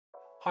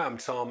Hi, I'm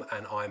Tom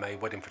and I'm a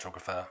wedding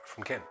photographer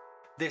from Kent.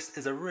 This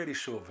is a really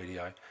short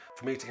video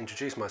for me to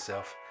introduce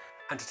myself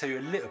and to tell you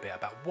a little bit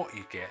about what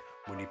you get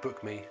when you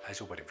book me as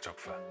your wedding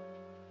photographer.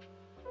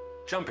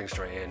 Jumping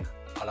straight in,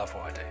 I love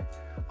what I do.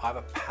 I have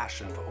a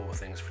passion for all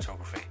things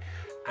photography,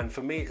 and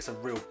for me it's a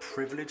real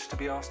privilege to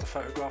be asked to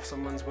photograph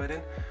someone's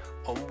wedding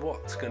on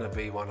what's going to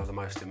be one of the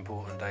most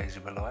important days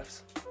of their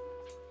lives.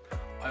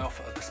 I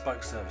offer a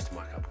bespoke service to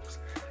my couples,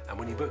 and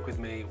when you book with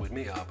me, we'd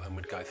meet up and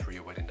we'd go through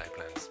your wedding day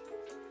plans.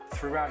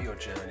 Throughout your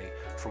journey,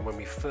 from when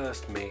we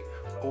first meet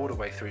all the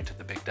way through to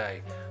the big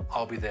day,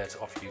 I'll be there to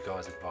offer you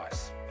guys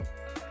advice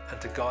and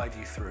to guide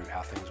you through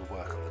how things will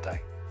work on the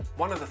day.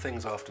 One of the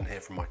things I often hear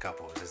from my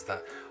couples is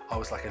that I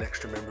was like an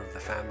extra member of the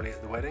family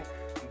at the wedding.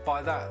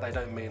 By that, they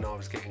don't mean I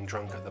was getting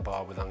drunk at the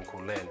bar with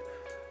Uncle Len,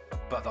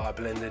 but that I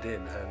blended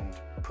in and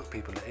put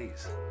people at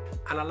ease.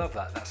 And I love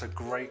that. That's a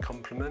great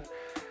compliment.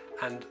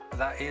 And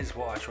that is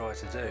what I try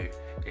to do.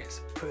 It's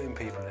putting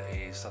people at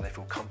ease so they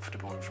feel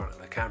comfortable in front of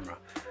the camera.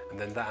 And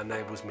then that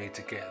enables me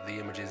to get the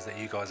images that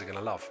you guys are going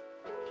to love.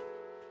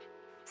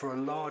 For a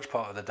large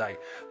part of the day,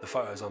 the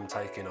photos I'm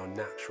taking are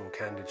natural,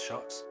 candid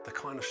shots, the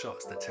kind of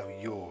shots that tell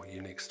your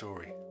unique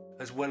story.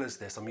 As well as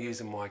this, I'm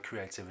using my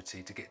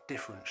creativity to get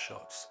different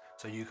shots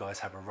so you guys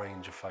have a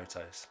range of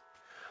photos.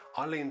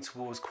 I lean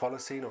towards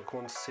quality, not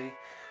quantity,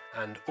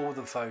 and all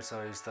the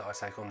photos that I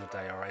take on the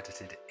day are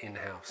edited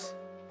in-house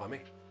by me.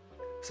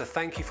 So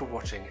thank you for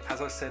watching. As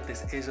I said,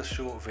 this is a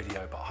short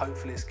video, but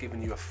hopefully it's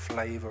given you a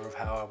flavour of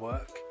how I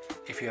work.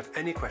 If you have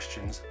any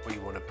questions or you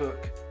want to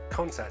book,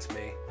 contact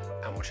me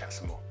and we'll chat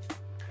some more.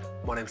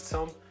 My name's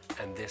Tom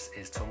and this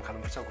is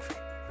Cullen Photography.